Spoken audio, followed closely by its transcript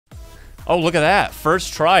Oh, look at that.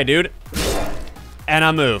 First try, dude. And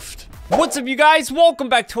I moved. What's up, you guys? Welcome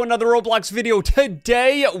back to another Roblox video.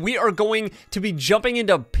 Today, we are going to be jumping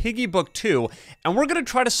into Piggy Book 2, and we're going to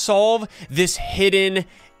try to solve this hidden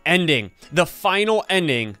ending, the final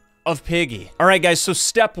ending of Piggy. All right, guys, so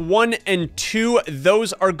step 1 and 2,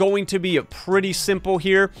 those are going to be pretty simple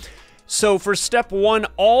here. So for step 1,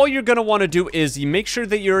 all you're going to want to do is you make sure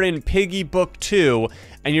that you're in Piggy Book 2,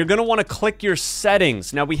 and you're going to want to click your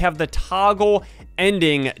settings. Now, we have the toggle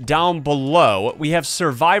ending down below. We have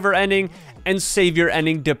survivor ending and savior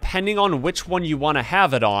ending, depending on which one you want to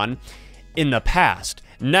have it on in the past.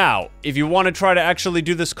 Now, if you want to try to actually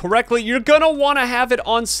do this correctly, you're going to want to have it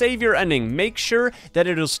on savior ending. Make sure that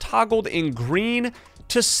it is toggled in green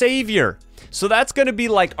to savior. So that's going to be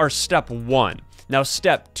like our step 1. Now,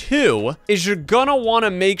 step 2 is you're gonna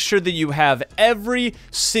wanna make sure that you have every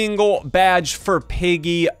single badge for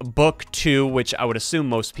Piggy Book 2, which I would assume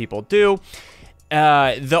most people do.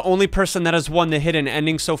 The only person that has won the hidden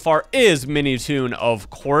ending so far is Minitoon, of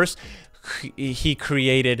course. He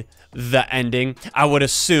created the ending. I would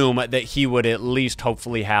assume that he would at least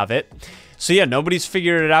hopefully have it. So yeah, nobody's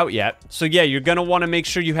figured it out yet. So yeah, you're gonna wanna make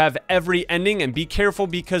sure you have every ending, and be careful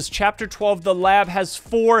because chapter 12, the lab, has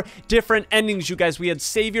 4 different endings, you guys. We had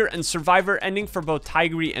savior and survivor ending for both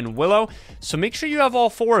Tigry and Willow. So make sure you have all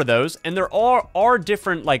 4 of those, and there are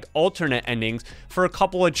different like alternate endings for a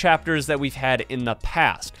couple of chapters that we've had in the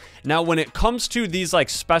past. Now, when it comes to these like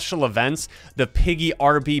special events, the Piggy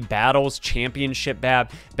RB Battles Championship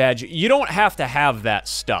badge, you don't have to have that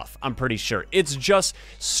stuff, I'm pretty sure. It's just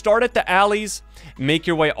start at the alleys, make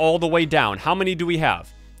your way all the way down. How many do we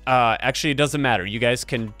have? Actually, it doesn't matter. You guys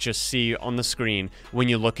can just see on the screen when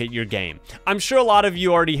you look at your game. I'm sure a lot of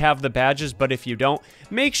you already have the badges, but if you don't,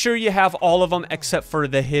 make sure you have all of them except for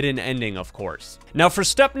the hidden ending, of course. Now, for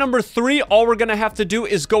step number 3, all we're gonna have to do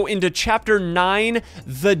is go into chapter 9,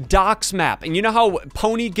 the docks map. And you know how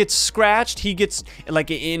Pony gets scratched? He gets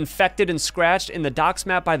like infected and scratched in the docks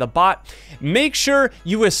map by the bot. Make sure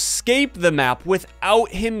you escape the map without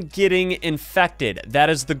him getting infected. That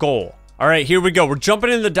is the goal. All right, here we go. We're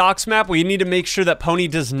jumping into the docks map. We need to make sure that Pony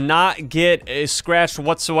does not get scratched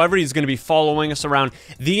whatsoever. He's going to be following us around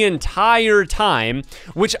the entire time,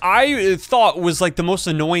 which I thought was like the most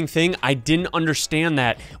annoying thing. I didn't understand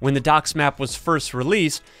that when the docks map was first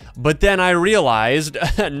released, but then I realized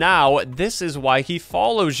now this is why he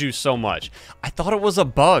follows you so much. I thought it was a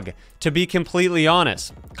bug, to be completely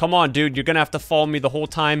honest. Come on, dude, you're gonna have to follow me the whole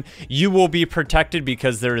time. You will be protected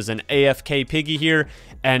because there is an AFK Piggy here,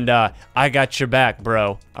 and I got your back,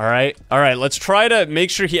 bro. All right, let's try to make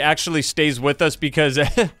sure he actually stays with us, because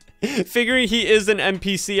figuring he is an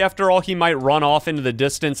NPC after all, he might run off into the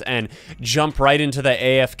distance and jump right into the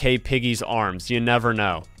AFK Piggy's arms. You never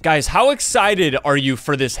know. Guys, how excited are you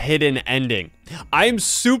for this hidden ending? I'm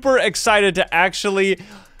super excited to actually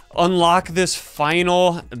unlock this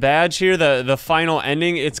final badge here, the final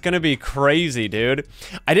ending. It's gonna be crazy, dude.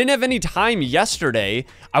 I didn't have any time yesterday.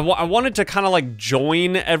 I wanted to kind of like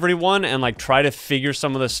join everyone and like try to figure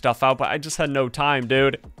some of this stuff out, but I just had no time,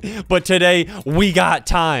 dude. But today we got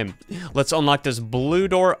time. Let's unlock this blue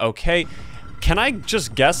door. Okay, can I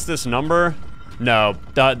just guess this number? No,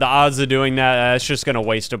 the odds of doing that, it's just gonna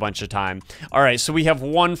waste a bunch of time. All right, so we have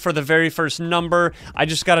 1 for the very first number. I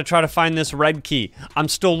just gotta try to find this red key. I'm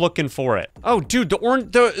still looking for it. Oh, dude,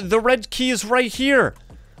 the red key is right here.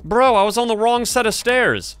 Bro, I was on the wrong set of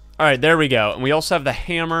stairs. All right, there we go. And we also have the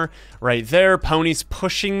hammer right there. Pony's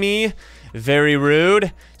pushing me. Very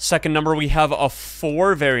rude. Second number, we have a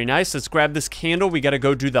 4. Very nice. Let's grab this candle. We gotta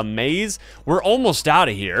go do the maze. We're almost out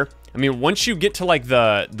of here. I mean, once you get to like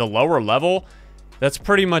the lower level, that's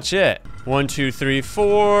pretty much it. 1, 2, 3,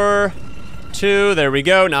 4, 2. There we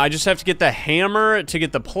go. Now I just have to get the hammer to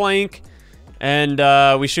get the plank,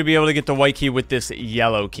 and we should be able to get the white key with this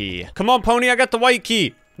yellow key. Come on, Pony, I got the white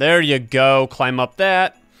key. There you go. Climb up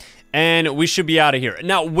that, and we should be out of here.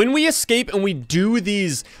 Now, when we escape and we do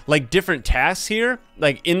these like different tasks here,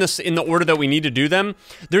 like in the order that we need to do them,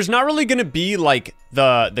 there's not really gonna be like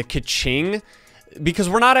the ka-ching, because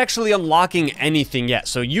we're not actually unlocking anything yet.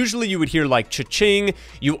 So usually you would hear like cha-ching,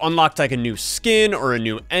 you unlocked like a new skin or a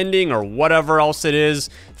new ending or whatever else it is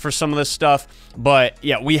for some of this stuff. But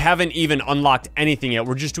yeah, we haven't even unlocked anything yet.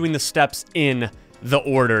 We're just doing the steps in the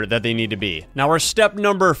order that they need to be. Now our step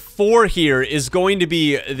number 4 here is going to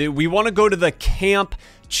be, we want to go to the camp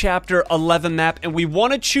chapter 11 map, and we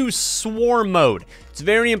want to choose swarm mode. It's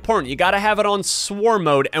very important. You got to have it on swarm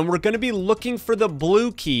mode, and we're going to be looking for the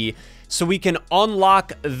blue key so we can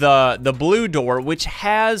unlock the blue door, which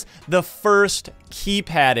has the first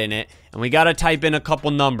keypad in it, and we got to type in a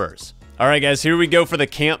couple numbers. All right, guys, here we go for the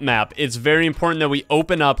camp map. It's very important that we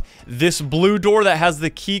open up this blue door that has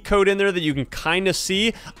the key code in there that you can kind of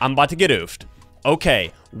see. I'm about to get oofed.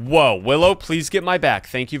 Okay. Whoa, Willow, please get my back.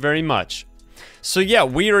 Thank you very much. So, yeah,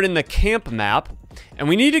 we are in the camp map, and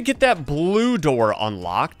we need to get that blue door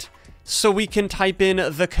unlocked so we can type in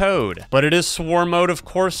the code. But it is swarm mode, of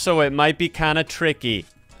course, so it might be kind of tricky.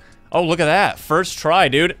 Oh, look at that. First try,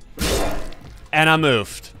 dude. And I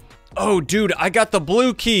moved. Oh, dude, I got the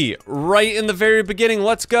blue key right in the very beginning.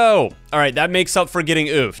 Let's go. All right, that makes up for getting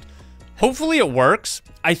oofed. Hopefully it works.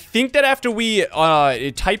 I think that after we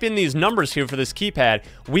type in these numbers here for this keypad,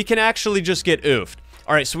 we can actually just get oofed.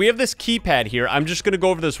 All right, so we have this keypad here. I'm just going to go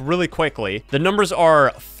over this really quickly. The numbers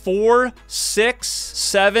are 4, 6,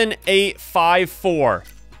 7, 8, 5, 4.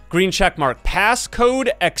 Green check mark. Passcode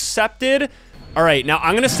accepted. All right, now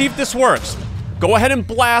I'm going to see if this works. Go ahead and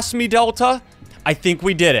blast me, Delta. I think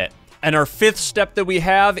we did it. And our fifth step that we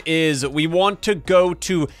have is we want to go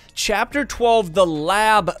to Chapter 12, the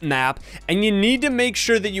lab map, and you need to make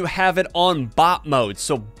sure that you have it on bot mode.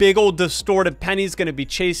 So big old distorted Penny's going to be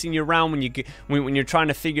chasing you around when you're trying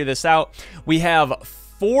to figure this out. We have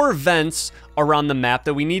 4 vents around the map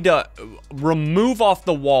that we need to remove off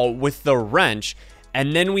the wall with the wrench,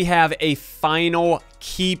 and then we have a final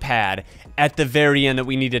keypad at the very end that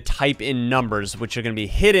we need to type in numbers, which are going to be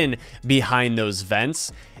hidden behind those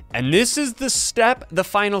vents. And this is the step, the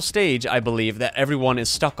final stage, I believe, that everyone is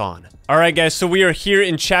stuck on. All right, guys, so we are here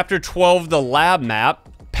in Chapter 12, the lab map.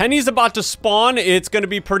 Penny's about to spawn. It's going to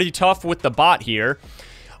be pretty tough with the bot here.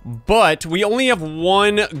 But we only have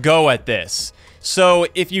one go at this. So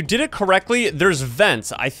if you did it correctly, there's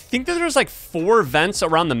vents. I think that there's like 4 vents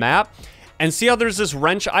around the map. And see how there's this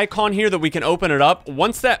wrench icon here that we can open it up?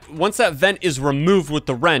 Once that vent is removed with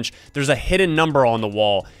the wrench, there's a hidden number on the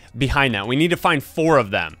wall behind that. We need to find 4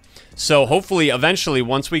 of them. So hopefully, eventually,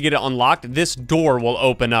 once we get it unlocked, this door will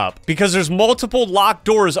open up. Because there's multiple locked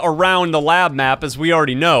doors around the lab map, as we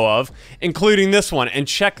already know of, including this one. And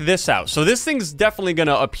check this out. So this thing's definitely going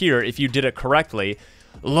to appear if you did it correctly.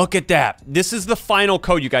 Look at that. This is the final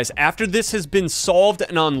code, you guys. After this has been solved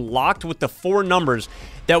and unlocked with the 4 numbers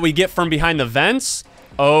that we get from behind the vents,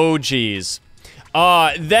 oh, geez.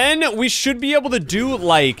 Then we should be able to do,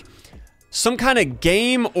 like, some kind of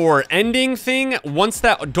game or ending thing once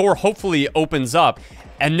that door hopefully opens up,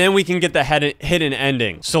 and then we can get the hidden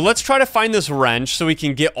ending. So let's try to find this wrench so we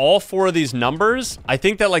can get all 4 of these numbers. I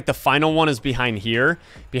think that like the final one is behind here,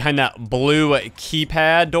 behind that blue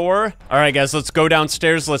keypad door. All right, guys, let's go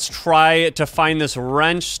downstairs. Let's try to find this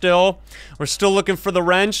wrench still. We're still looking for the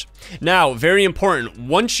wrench. Now, very important,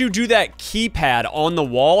 once you do that keypad on the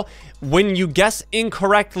wall, when you guess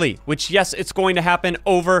incorrectly, which, yes, it's going to happen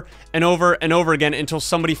over and over and over again until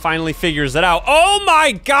somebody finally figures it out. Oh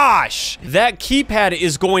my gosh! That keypad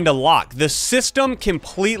is going to lock. The system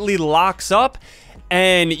completely locks up,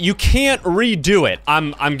 and you can't redo it.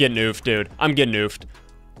 I'm getting oofed, dude. I'm getting oofed.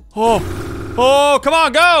 Oh, come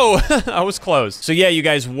on, go! I was close. So yeah, you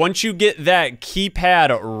guys, once you get that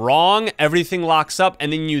keypad wrong, everything locks up,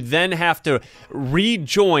 and then you then have to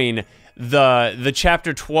rejoin the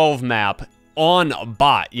Chapter 12 map on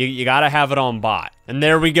bot. You gotta have it on bot. And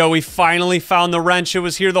there we go. We finally found the wrench. It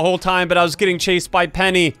was here the whole time, but I was getting chased by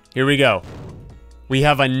Penny. Here we go. We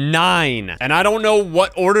have a 9. And I don't know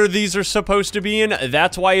what order these are supposed to be in.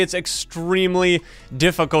 That's why it's extremely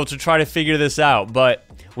difficult to try to figure this out. But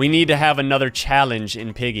we need to have another challenge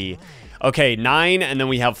in Piggy. Okay, 9, and then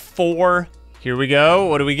we have 4. Here we go.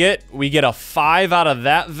 What do we get? We get a 5 out of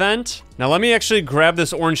that vent. Now, let me actually grab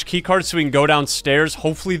this orange key card so we can go downstairs.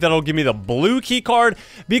 Hopefully, that'll give me the blue key card,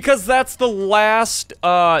 because that's the last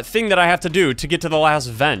thing that I have to do to get to the last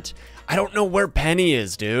vent. I don't know where Penny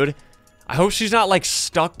is, dude. I hope she's not, like,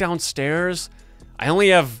 stuck downstairs. I only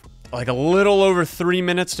have, like, a little over 3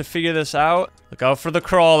 minutes to figure this out. Look out for the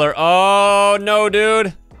crawler. Oh, no,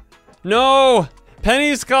 dude. No.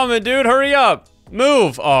 Penny's coming, dude. Hurry up.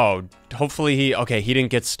 Move. Oh, hopefully he didn't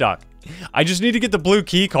get stuck. I just need to get the blue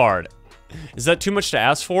key card. Is that too much to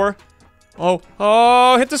ask for?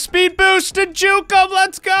 Oh, hit the speed boost and juke him.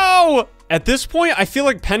 Let's go. At this point, I feel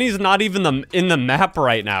like Penny's not even in the map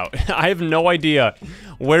right now. I have no idea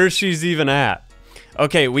where she's even at.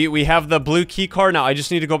 Okay, we have the blue key card. Now I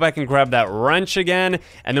just need to go back and grab that wrench again,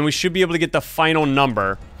 and then we should be able to get the final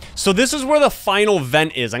number. So this is where the final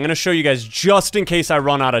vent is. I'm going to show you guys just in case I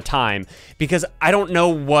run out of time, because I don't know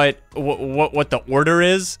what the order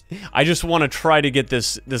is. I just want to try to get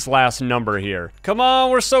this last number here. Come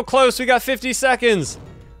on, we're so close. We got 50 seconds.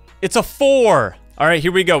 It's a 4. All right,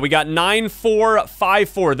 here we go. We got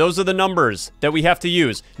 9454. Those are the numbers that we have to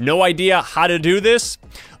use. No idea how to do this,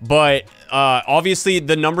 but obviously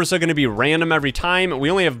the numbers are going to be random every time.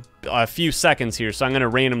 We only have a few seconds here, so I'm going to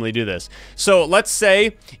randomly do this. So let's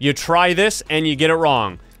say you try this and you get it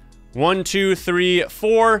wrong. 1, 2, 3,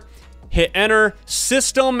 4. Hit enter.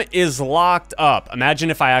 System is locked up.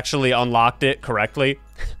 Imagine if I actually unlocked it correctly.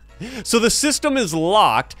 So the system is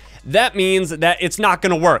locked. That means that it's not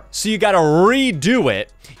gonna work. So you gotta redo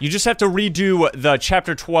it. You just have to redo the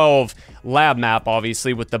chapter 12 lab map,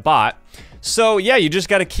 obviously, with the bot. So yeah, you just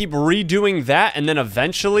gotta keep redoing that, and then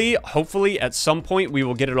eventually, hopefully at some point, we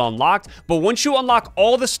will get it unlocked. But once you unlock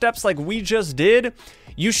all the steps like we just did,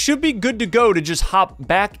 you should be good to go to just hop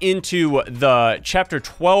back into the chapter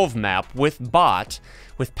 12 map with bot,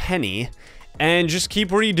 with Penny, and just keep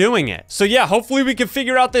redoing it. So yeah, hopefully we can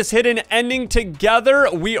figure out this hidden ending together.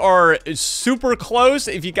 We are super close.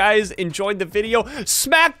 If you guys enjoyed the video,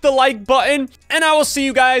 smack the like button, and I will see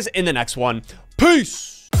you guys in the next one.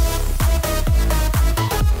 Peace!